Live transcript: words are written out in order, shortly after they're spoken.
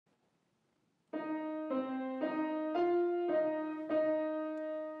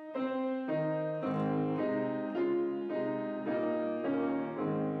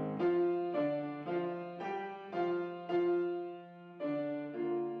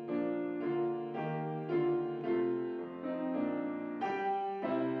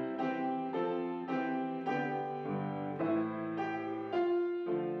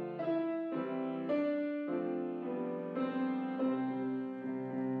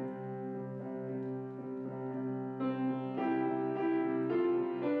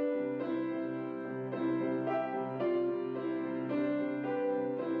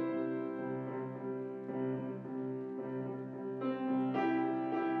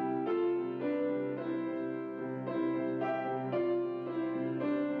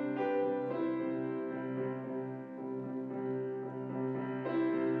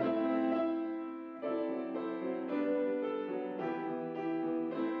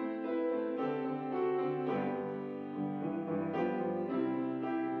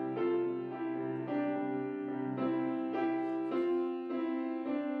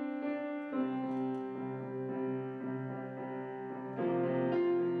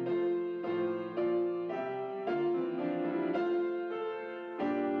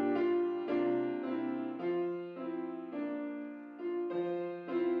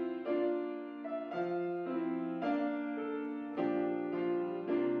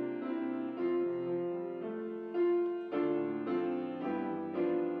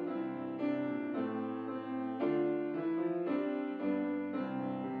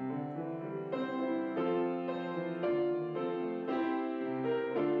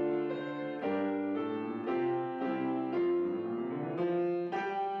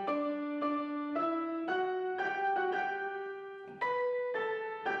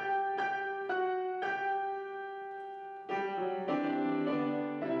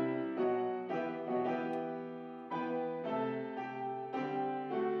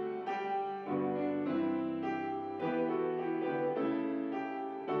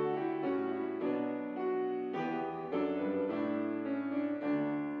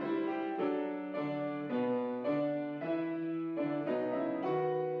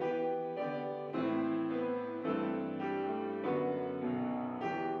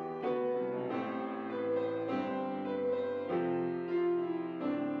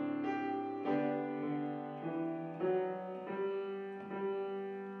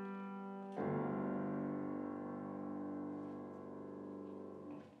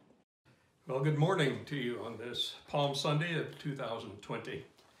Well, good morning to you on this Palm Sunday of 2020.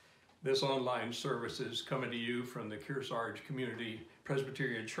 This online service is coming to you from the Kearsarge Community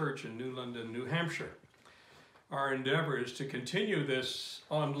Presbyterian Church in New London, New Hampshire. Our endeavor is to continue this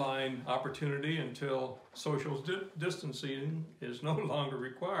online opportunity until social distancing is no longer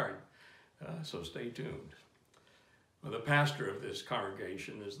required, so stay tuned. Well, the pastor of this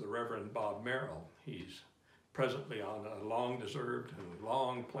congregation is the Reverend Bob Merrill. He's presently on a long-deserved and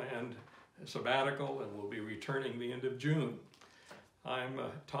long-planned sabbatical and will be returning the end of June. I'm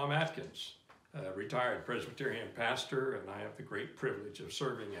Tom Atkins, a retired Presbyterian pastor, and I have the great privilege of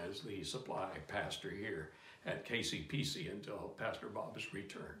serving as the supply pastor here at KCPC until Pastor Bob's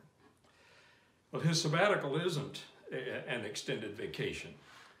return. Well, his sabbatical isn't an extended vacation.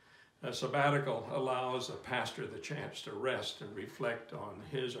 A sabbatical allows a pastor the chance to rest and reflect on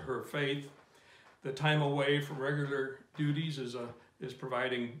his or her faith. The time away from regular duties is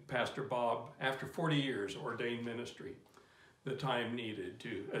providing Pastor Bob, after 40 years ordained ministry, the time needed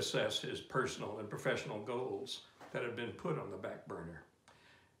to assess his personal and professional goals that have been put on the back burner.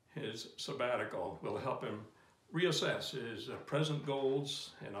 His sabbatical will help him reassess his present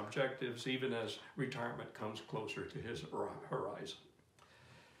goals and objectives even as retirement comes closer to his horizon.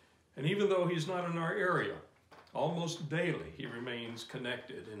 And even though he's not in our area, almost daily he remains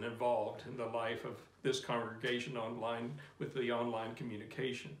connected and involved in the life of this congregation online with the online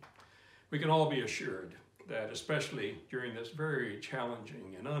communication. We can all be assured that especially during this very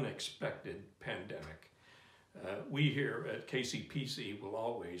challenging and unexpected pandemic, we here at KCPC will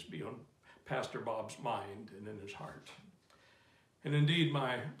always be on Pastor Bob's mind and in his heart. And indeed,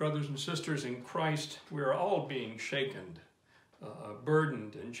 my brothers and sisters in Christ, we are all being shaken,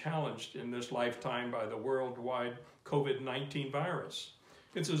 burdened and challenged in this lifetime by the worldwide COVID-19 virus.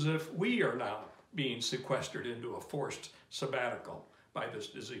 It's as if we are now being sequestered into a forced sabbatical by this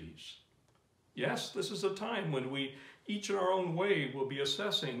disease. Yes, this is a time when we, each in our own way, will be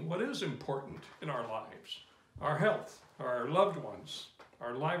assessing what is important in our lives, our health, our loved ones,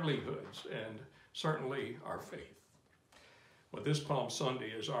 our livelihoods, and certainly our faith. Well, this Palm Sunday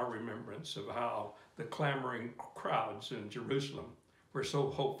is our remembrance of how the clamoring crowds in Jerusalem were so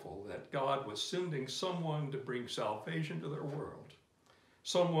hopeful that God was sending someone to bring salvation to their world,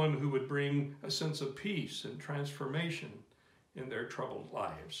 someone who would bring a sense of peace and transformation in their troubled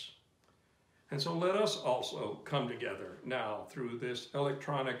lives. And so let us also come together now through this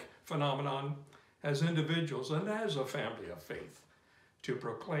electronic phenomenon as individuals and as a family of faith to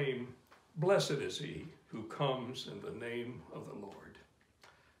proclaim, "Blessed is he who comes in the name of the Lord."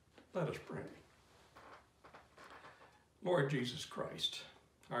 Let us pray. Lord Jesus Christ,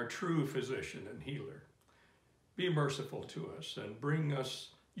 our true physician and healer, be merciful to us and bring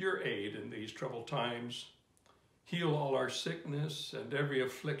us your aid in these troubled times. Heal all our sickness and every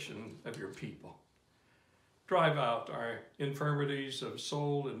affliction of your people. Drive out our infirmities of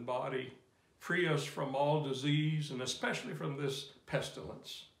soul and body. Free us from all disease and especially from this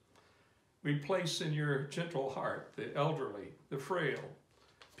pestilence. We place in your gentle heart the elderly, the frail,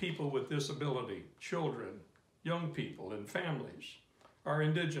 people with disability, children, young people and families, our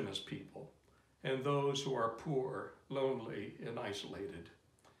indigenous people, and those who are poor, lonely, and isolated.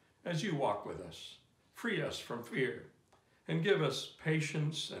 As you walk with us, free us from fear, and give us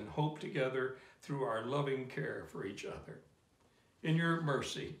patience and hope together through our loving care for each other. In your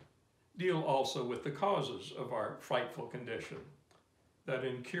mercy, deal also with the causes of our frightful condition, that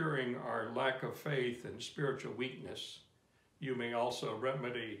in curing our lack of faith and spiritual weakness, you may also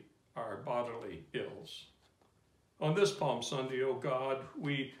remedy our bodily ills. On this Palm Sunday, O God,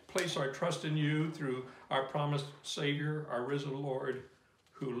 we place our trust in you through our promised Savior, our risen Lord,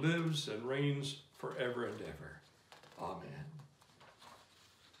 who lives and reigns forever and ever. Amen.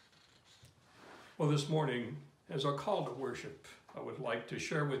 Well, this morning, as our call to worship, I would like to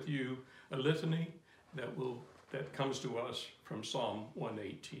share with you a litany that comes to us from Psalm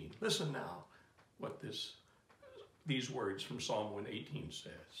 118. Listen now what these words from Psalm 118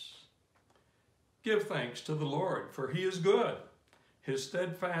 says. Give thanks to the Lord, for he is good. His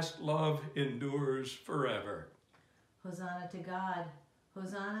steadfast love endures forever. Hosanna to God.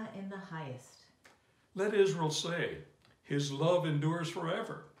 Hosanna in the highest. Let Israel say, his love endures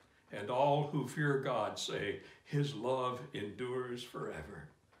forever. And all who fear God say, his love endures forever.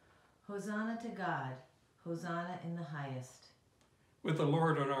 Hosanna to God. Hosanna in the highest. With the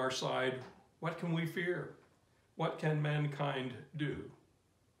Lord on our side, what can we fear? What can mankind do?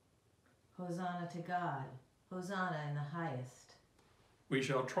 Hosanna to God. Hosanna in the highest. We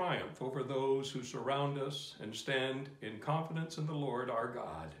shall triumph over those who surround us and stand in confidence in the Lord our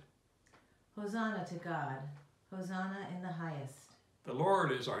God. Hosanna to God. Hosanna in the highest. The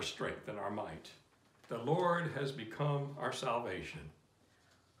Lord is our strength and our might. The Lord has become our salvation.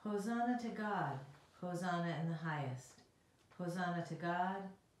 Hosanna to God, Hosanna in the highest. Hosanna to God,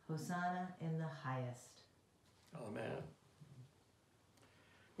 Hosanna in the highest. Amen.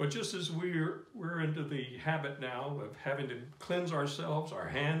 Well, just as we're into the habit now of having to cleanse ourselves, our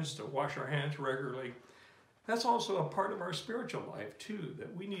hands, to wash our hands regularly, that's also a part of our spiritual life too,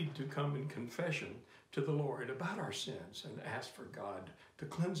 that we need to come in confession to the Lord about our sins and ask for God to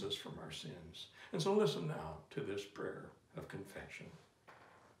cleanse us from our sins. And so listen now to this prayer of confession.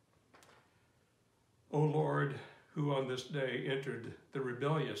 O Lord, who on this day entered the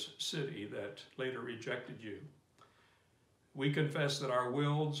rebellious city that later rejected you, we confess that our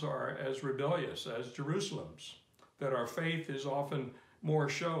wills are as rebellious as Jerusalem's, that our faith is often more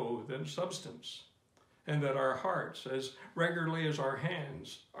show than substance, and that our hearts, as regularly as our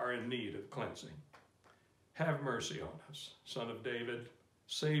hands, are in need of cleansing. Have mercy on us, Son of David,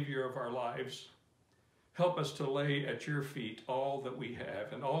 Savior of our lives. Help us to lay at your feet all that we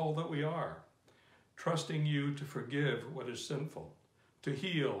have and all that we are, trusting you to forgive what is sinful, to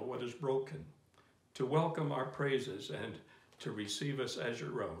heal what is broken, to welcome our praises and to receive us as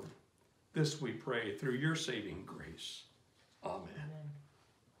your own. This we pray through your saving grace. Amen. Amen.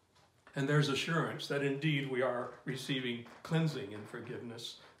 And there's assurance that indeed we are receiving cleansing and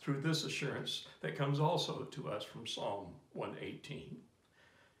forgiveness through this assurance that comes also to us from Psalm 118.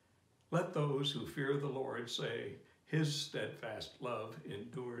 Let those who fear the Lord say, his steadfast love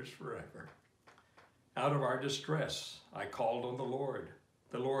endures forever. Out of our distress, I called on the Lord.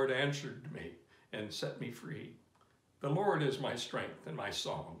 The Lord answered me and set me free. The Lord is my strength and my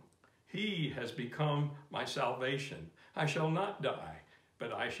song. He has become my salvation. I shall not die,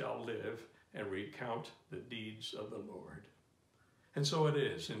 but I shall live and recount the deeds of the Lord. And so it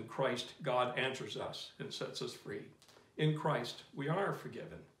is. In Christ, God answers us and sets us free. In Christ, we are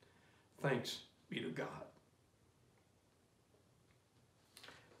forgiven. Thanks be to God.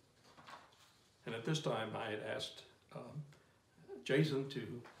 And at this time, I had asked Jason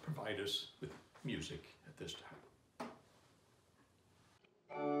to provide us with music at this time.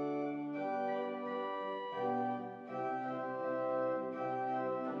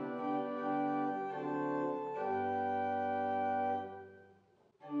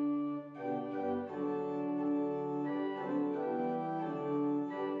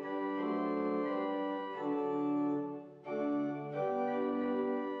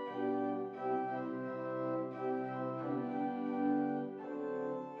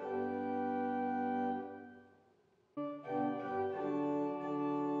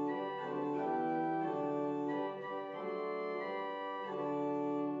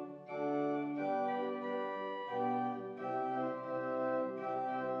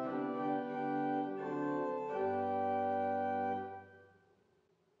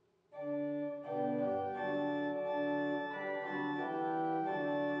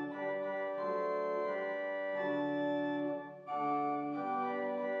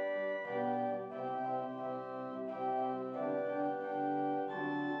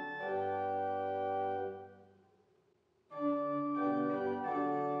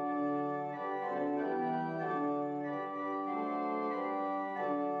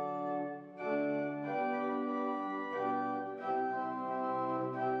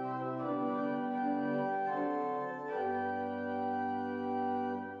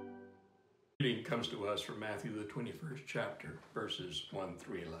 Reading comes to us from Matthew, the 21st chapter, verses 1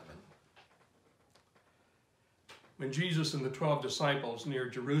 through 11. When Jesus and the 12 disciples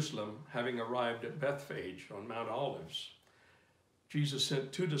neared Jerusalem, having arrived at Bethphage on Mount Olives, Jesus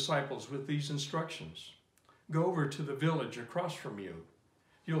sent 2 disciples with these instructions. Go over to the village across from you.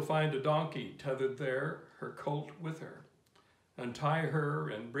 You'll find a donkey tethered there, her colt with her. Untie her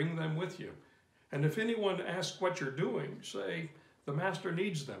and bring them with you. And if anyone asks what you're doing, say, the master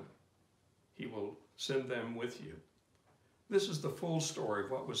needs them. He will send them with you. This is the full story of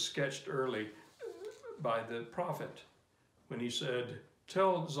what was sketched early by the prophet when he said,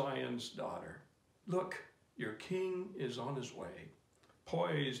 tell Zion's daughter, look, your king is on his way,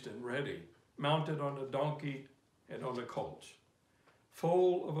 poised and ready, mounted on a donkey and on a colt,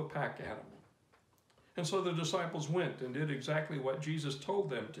 foal of a pack animal. And so the disciples went and did exactly what Jesus told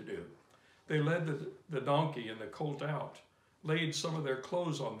them to do. They led the donkey and the colt out, laid some of their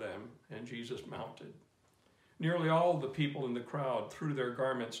clothes on them, and Jesus mounted. Nearly all the people in the crowd threw their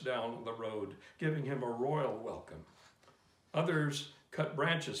garments down on the road, giving him a royal welcome. Others cut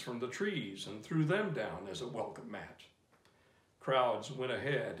branches from the trees and threw them down as a welcome mat. Crowds went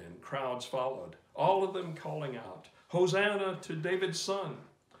ahead and crowds followed, all of them calling out, Hosanna to David's son.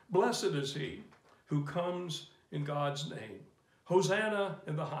 Blessed is he who comes in God's name. Hosanna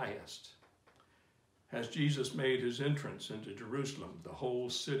in the highest. As Jesus made his entrance into Jerusalem, the whole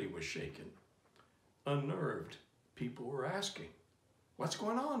city was shaken. Unnerved, people were asking, what's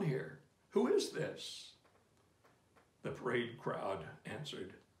going on here? Who is this? The parade crowd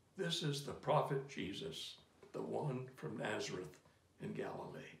answered, this is the prophet Jesus, the one from Nazareth in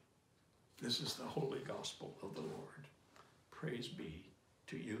Galilee. This is the holy gospel of the Lord. Praise be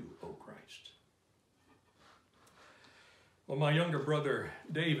to you, O Christ. Well, my younger brother,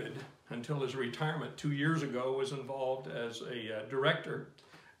 David, until his retirement 2 years ago, was involved as a director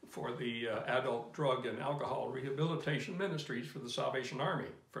for the Adult Drug and Alcohol Rehabilitation Ministries for the Salvation Army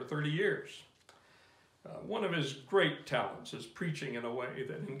for 30 years. One of his great talents is preaching in a way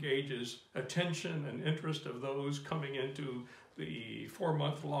that engages attention and interest of those coming into the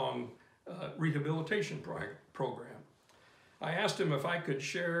 4-month-long rehabilitation program. I asked him if I could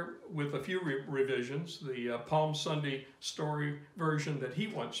share with a few revisions the Palm Sunday story version that he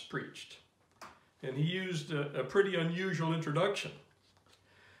once preached. And he used a pretty unusual introduction.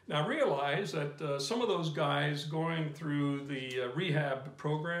 Now realize that some of those guys going through the rehab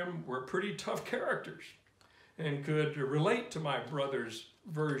program were pretty tough characters and could relate to my brother's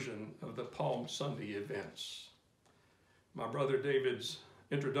version of the Palm Sunday events. My brother David's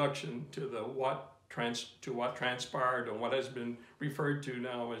introduction to what transpired and what has been referred to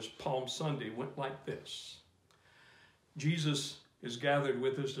now as Palm Sunday went like this. Jesus is gathered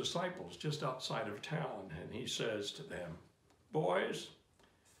with his disciples just outside of town, and he says to them, boys,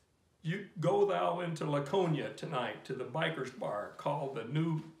 you go thou into Laconia tonight to the biker's bar called the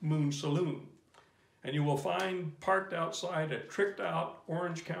New Moon Saloon, and you will find parked outside a tricked out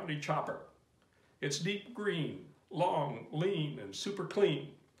Orange County chopper. It's deep green, long, lean, and super clean,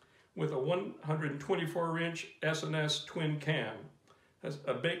 with a 124-inch S&S twin cam,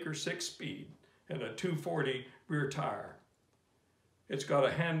 a Baker 6-speed, and a 240 rear tire. It's got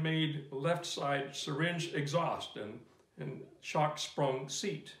a handmade left side syringe exhaust and shock sprung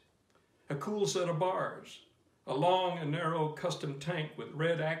seat, a cool set of bars, a long and narrow custom tank with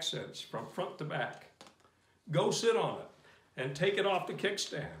red accents from front to back. Go sit on it and take it off the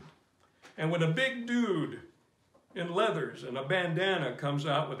kickstand. And when a big dude in leathers and a bandana comes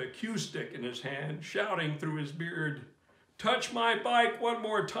out with a cue stick in his hand, shouting through his beard, touch my bike one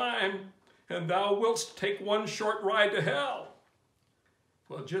more time, and thou wilt take one short ride to hell.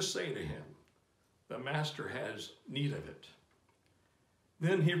 Well, just say to him, the master has need of it.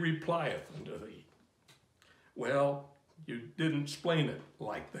 Then he replieth unto thee, well, you didn't explain it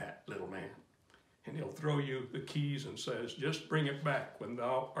like that, little man. And he'll throw you the keys and says, just bring it back when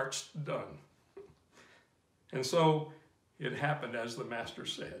thou art done. And so it happened as the master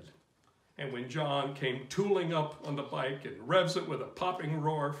said. And when John came tooling up on the bike and revs it with a popping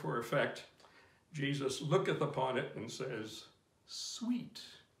roar for effect, Jesus looketh upon it and says, sweet.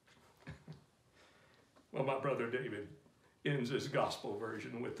 Well, my brother David ends his gospel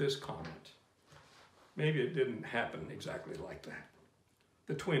version with this comment. Maybe it didn't happen exactly like that.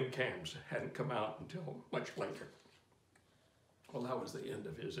 The twin cams hadn't come out until much later. Well, that was the end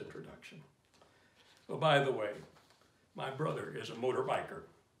of his introduction. Well, by the way, my brother is a motorbiker,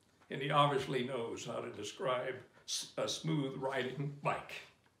 and he obviously knows how to describe a smooth riding bike.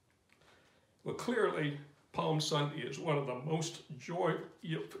 Well, clearly, Palm Sunday is one of the most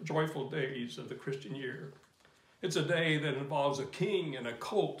joyful days of the Christian year. It's a day that involves a king and a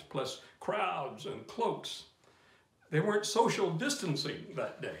colt, plus crowds and cloaks. They weren't social distancing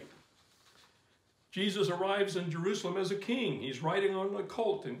that day. Jesus arrives in Jerusalem as a king. He's riding on a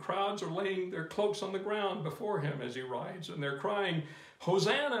colt, and crowds are laying their cloaks on the ground before him as he rides, and they're crying,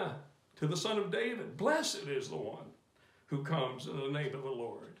 Hosanna to the Son of David. Blessed is the one who comes in the name of the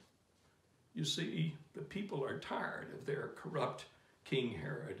Lord. You see, the people are tired of their corrupt King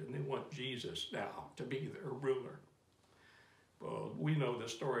Herod, and they want Jesus now to be their ruler. Well, we know the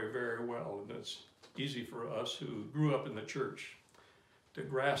story very well, and it's easy for us who grew up in the church to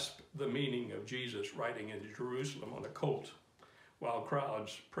grasp the meaning of Jesus riding into Jerusalem on a colt while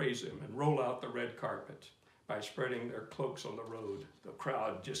crowds praise him and roll out the red carpet by spreading their cloaks on the road. The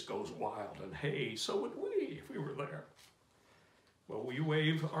crowd just goes wild, and hey, so would we if we were there. Well, we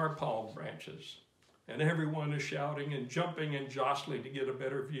wave our palm branches, and everyone is shouting and jumping and jostling to get a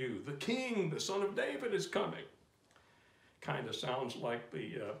better view. The King, the Son of David, is coming. Kind of sounds like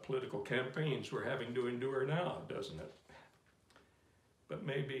the political campaigns we're having to endure now, doesn't it? But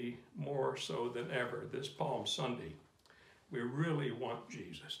maybe more so than ever this Palm Sunday, we really want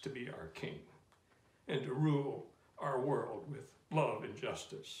Jesus to be our King and to rule our world with love and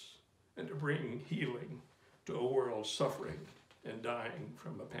justice and to bring healing to a world suffering and dying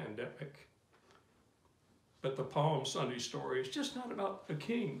from a pandemic. But the Palm Sunday story is just not about a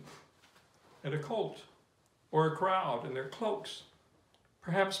king and a colt or a crowd and their cloaks.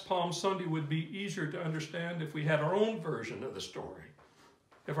 Perhaps Palm Sunday would be easier to understand if we had our own version of the story.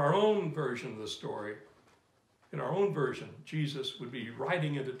 If our own version of the story, in our own version, Jesus would be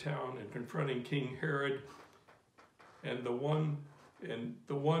riding into town and confronting King Herod, and the one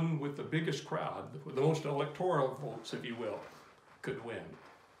with the biggest crowd, with the most electoral votes, if you will, could win.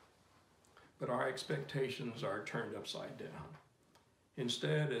 But our expectations are turned upside down.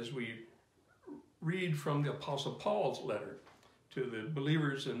 Instead, as we read from the Apostle Paul's letter to the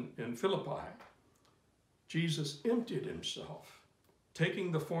believers in Philippi, Jesus emptied himself,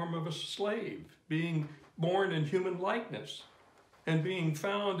 taking the form of a slave, being born in human likeness, and being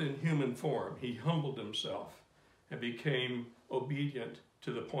found in human form. He humbled himself and became obedient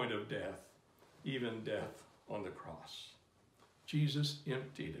to the point of death, even death on the cross. Jesus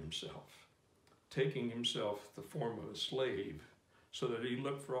emptied himself, taking himself the form of a slave so that he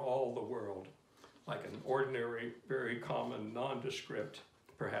looked for all the world like an ordinary, very common, nondescript,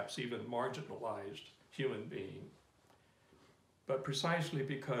 perhaps even marginalized human being. But precisely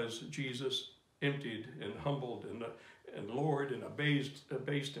because Jesus emptied and humbled and lowered and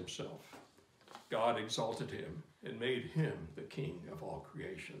abased himself, God exalted him and made him the king of all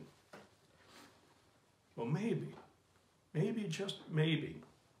creation. Well, maybe, just maybe,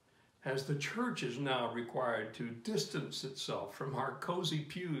 as the church is now required to distance itself from our cozy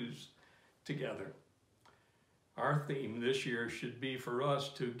pews together, our theme this year should be for us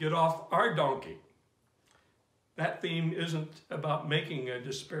to get off our donkey. That theme isn't about making a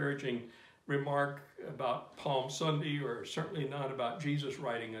disparaging remark about Palm Sunday, or certainly not about Jesus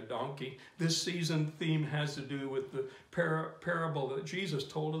riding a donkey. This season theme has to do with the parable that Jesus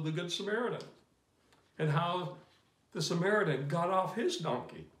told of the Good Samaritan, and how the Samaritan got off his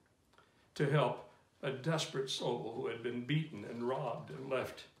donkey to help a desperate soul who had been beaten and robbed and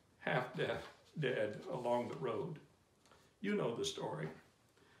left half dead along the road. You know the story.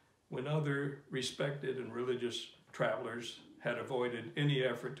 When other respected and religious travelers had avoided any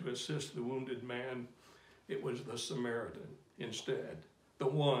effort to assist the wounded man, it was the Samaritan instead, the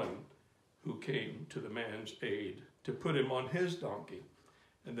one who came to the man's aid to put him on his donkey,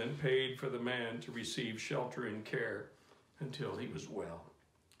 and then paid for the man to receive shelter and care until he was well.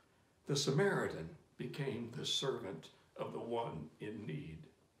 The Samaritan became the servant of the one in need.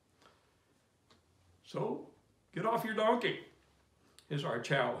 So, get off your donkey is our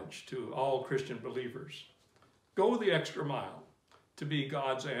challenge to all Christian believers. Go the extra mile to be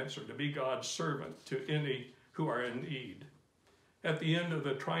God's answer, to be God's servant to any who are in need. At the end of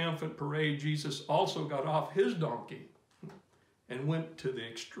the triumphant parade, Jesus also got off his donkey and went to the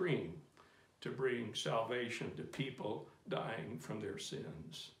extreme to bring salvation to people dying from their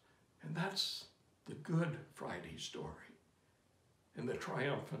sins. And that's the Good Friday story and the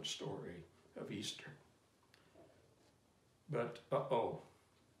triumphant story of Easter. But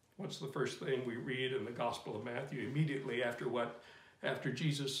what's the first thing we read in the Gospel of Matthew immediately after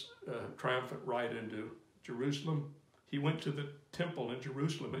Jesus' triumphant ride into Jerusalem? He went to the temple in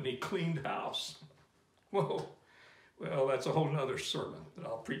Jerusalem and he cleaned house. Whoa, well, that's a whole nother sermon that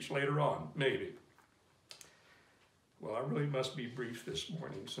I'll preach later on, maybe. Well, I really must be brief this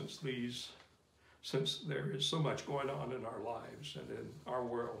morning since there is so much going on in our lives and in our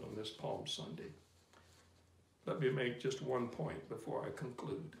world on this Palm Sunday. Let me make just one point before I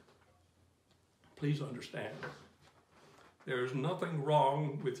conclude. Please understand, there's nothing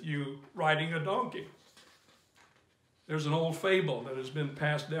wrong with you riding a donkey. There's an old fable that has been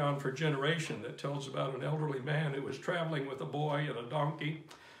passed down for generations that tells about an elderly man who was traveling with a boy and a donkey.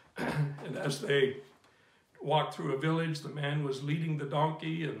 And as they walked through a village, the man was leading the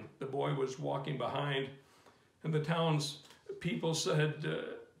donkey and the boy was walking behind. And the townspeople said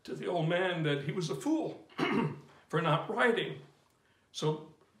to the old man that he was a fool for not riding. So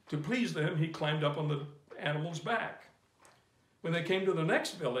to please them, he climbed up on the animal's back. When they came to the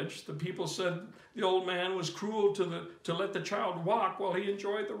next village, the people said the old man was cruel to let the child walk while he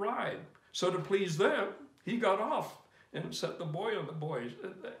enjoyed the ride. So to please them, he got off and set the boy on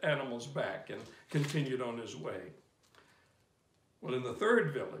the animal's back and continued on his way. Well, in the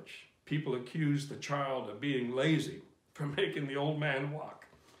third village, people accused the child of being lazy for making the old man walk.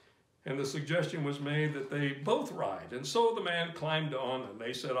 And the suggestion was made that they both ride. And so the man climbed on and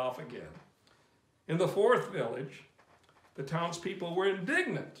they set off again. In the fourth village, the townspeople were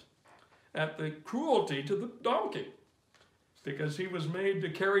indignant at the cruelty to the donkey because he was made to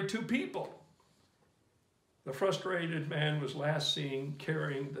carry two people. The frustrated man was last seen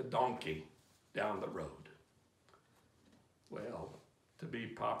carrying the donkey down the road. Well, to be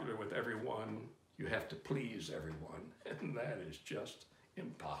popular with everyone, you have to please everyone, and that is just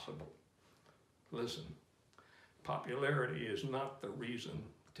impossible. Listen, popularity is not the reason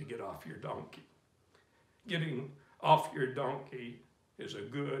to get off your donkey. Getting off your donkey is a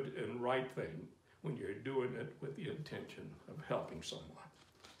good and right thing when you're doing it with the intention of helping someone,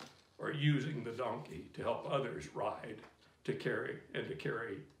 or using the donkey to help others ride to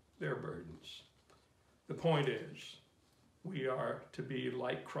carry their burdens. The point is, we are to be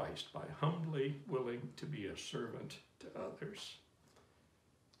like Christ by humbly willing to be a servant to others.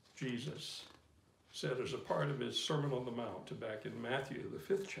 Jesus said as a part of his Sermon on the Mount back in Matthew, the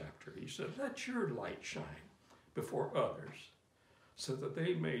 5th chapter, he said, "Let your light shine before others so that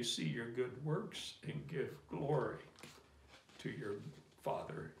they may see your good works and give glory to your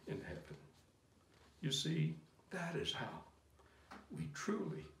Father in heaven." You see, that is how we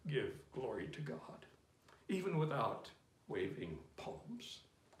truly give glory to God, even without waving palms.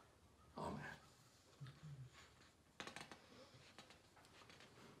 Amen.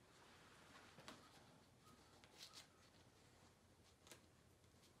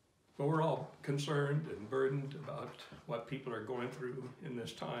 But we're all concerned and burdened about what people are going through in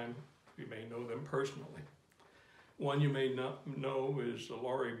this time. We may know them personally. One you may not know is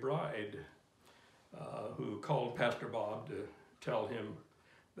Laurie Bride, who called Pastor Bob to tell him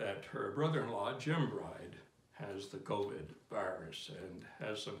that her brother-in-law, Jim Bride, has the COVID virus and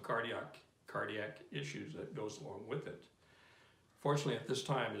has some cardiac issues that goes along with it. Fortunately, at this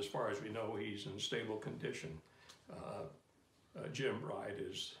time, as far as we know, he's in stable condition. Jim Bride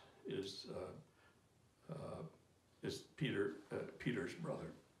is Peter's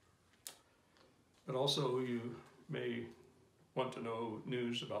brother. But also, you may want to know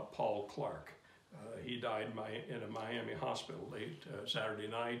news about Paul Clark. He died in a Miami hospital late Saturday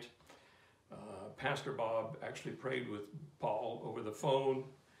night. Pastor Bob actually prayed with Paul over the phone,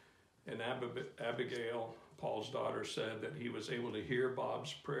 and Abigail, Paul's daughter, said that he was able to hear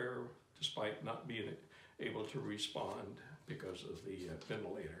Bob's prayer despite not being able to respond because of the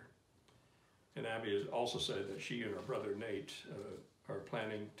ventilator. And Abby has also said that she and her brother Nate are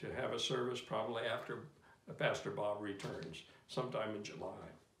planning to have a service probably after Pastor Bob returns, sometime in July.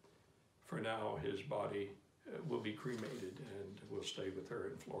 For now, his body will be cremated and will stay with her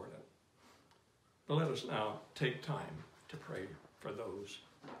in Florida. But let us now take time to pray for those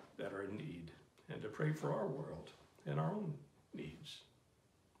that are in need and to pray for our world and our own needs.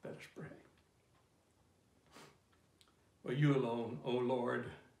 Let us pray. Well, you alone, O Lord,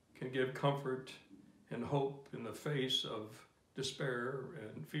 can give comfort and hope in the face of despair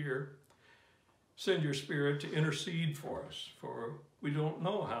and fear. Send your Spirit to intercede for us, for we don't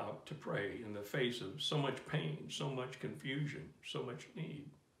know how to pray in the face of so much pain, so much confusion, so much need.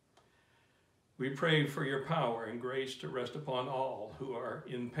 We pray for your power and grace to rest upon all who are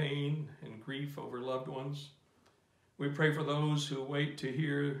in pain and grief over loved ones. We pray for those who wait to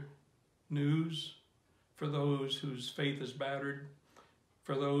hear news, for those whose faith is battered,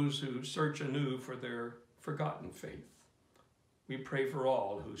 for those who search anew for their forgotten faith. We pray for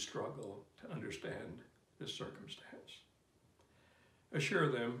all who struggle to understand this circumstance.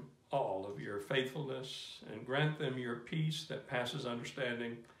 Assure them all of your faithfulness and grant them your peace that passes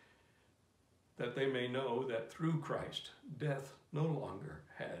understanding, that they may know that through Christ, death no longer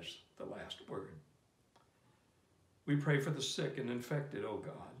has the last word. We pray for the sick and infected, O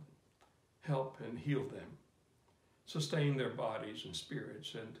God. Help and heal them. Sustain their bodies and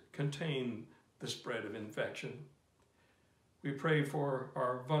spirits and contain the spread of infection. We pray for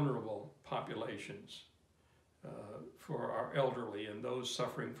our vulnerable populations, for our elderly and those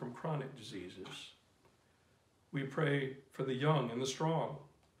suffering from chronic diseases. We pray for the young and the strong.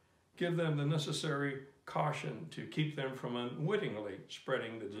 Give them the necessary caution to keep them from unwittingly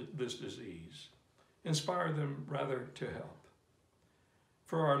spreading this disease. Inspire them rather to help.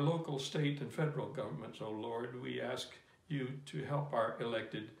 For our local, state, and federal governments, O Lord, we ask you to help our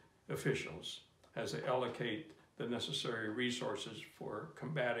elected officials as they allocate the necessary resources for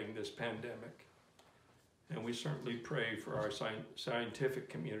combating this pandemic. And we certainly pray for our scientific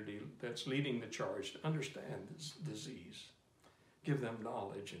community that's leading the charge to understand this disease. Give them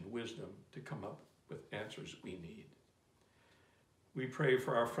knowledge and wisdom to come up with answers we need. We pray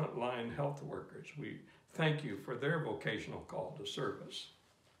for our frontline health workers. We thank you for their vocational call to service.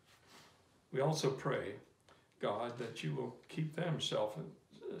 We also pray, God, that you will keep them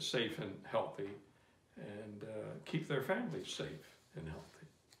safe and healthy, and keep their families safe and healthy.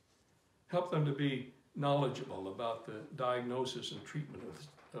 Help them to be knowledgeable about the diagnosis and treatment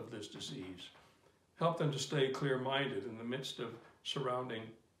of this disease. Help them to stay clear-minded in the midst of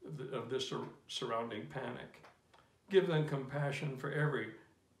this surrounding panic. Give them compassion for every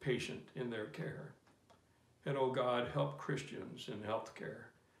patient in their care. And oh God, help Christians in healthcare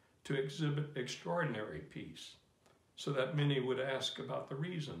to exhibit extraordinary peace so that many would ask about the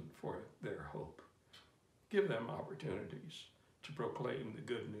reason for their hope. Give them opportunities to proclaim the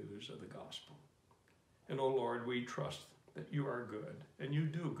good news of the gospel. And oh Lord, we trust that you are good and you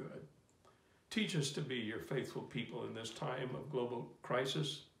do good. Teach us to be your faithful people in this time of global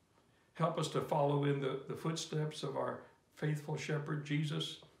crisis. Help us to follow in the footsteps of our faithful shepherd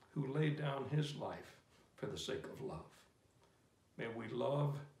Jesus, who laid down his life for the sake of love. May we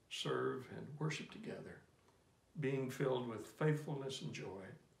love, serve, and worship together, being filled with faithfulness and joy.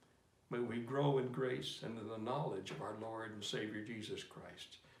 May we grow in grace and in the knowledge of our Lord and Savior Jesus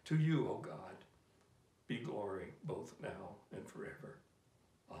Christ. To you, O God, be glory both now and forever.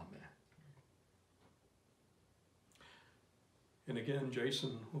 Amen. And again,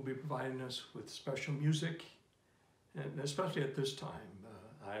 Jason will be providing us with special music, and especially at this time,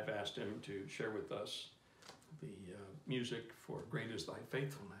 I've asked him to share with us the music for Great is Thy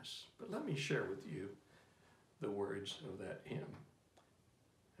Faithfulness. But let me share with you the words of that hymn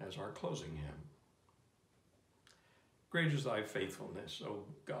as our closing hymn. Great is thy faithfulness, O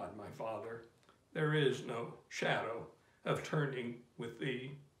God my Father. There is no shadow of turning with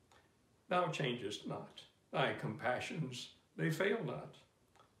thee. Thou changest not. Thy compassions, they fail not.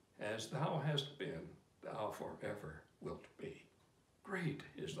 As thou hast been, thou forever wilt be. Great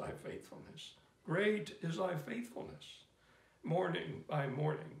is thy faithfulness. Great is thy faithfulness. Morning by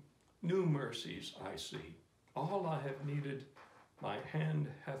morning, new mercies I see. All I have needed, my hand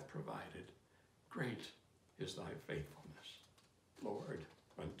hath provided. Great is thy faithfulness, Lord,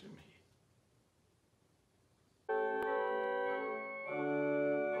 unto me.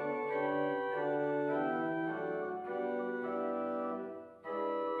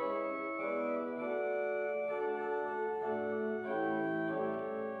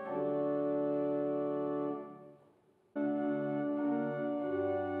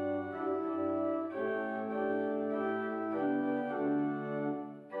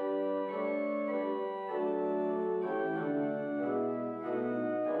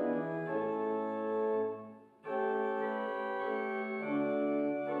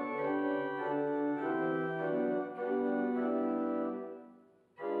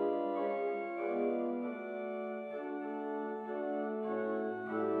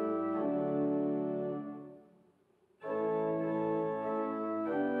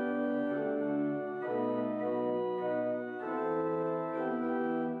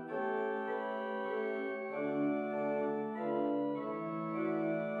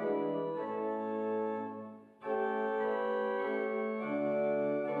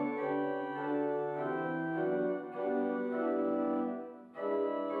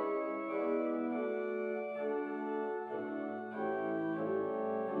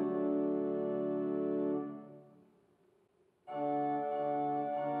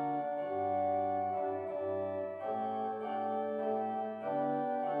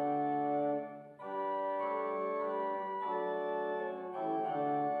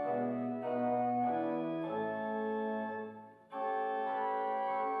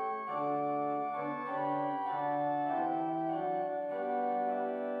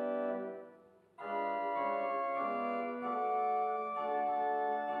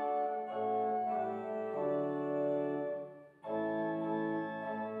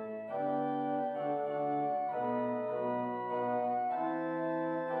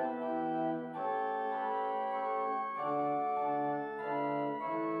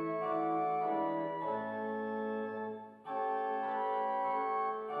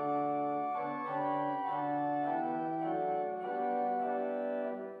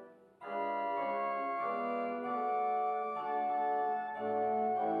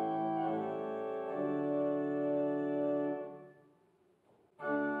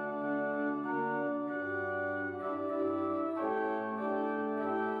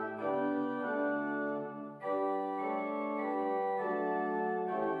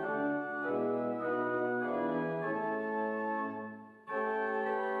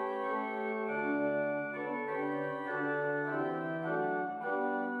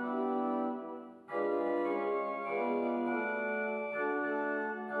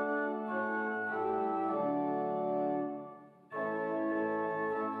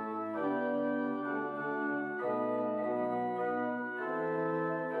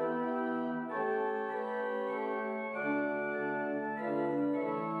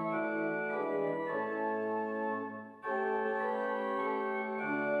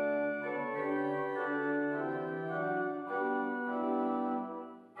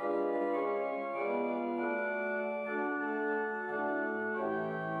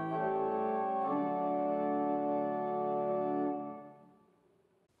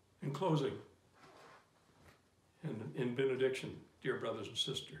 closing, and in benediction, dear brothers and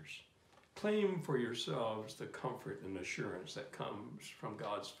sisters, claim for yourselves the comfort and assurance that comes from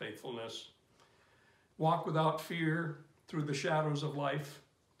God's faithfulness. Walk without fear through the shadows of life,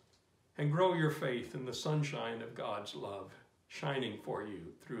 and grow your faith in the sunshine of God's love, shining for you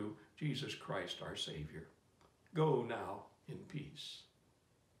through Jesus Christ our Savior. Go now in peace.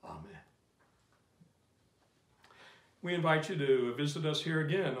 Amen. We invite you to visit us here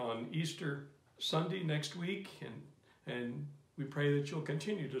again on Easter Sunday next week, and we pray that you'll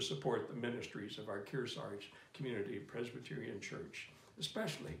continue to support the ministries of our Kearsarge Community Presbyterian Church,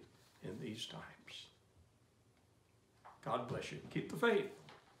 especially in these times. God bless you. Keep the faith.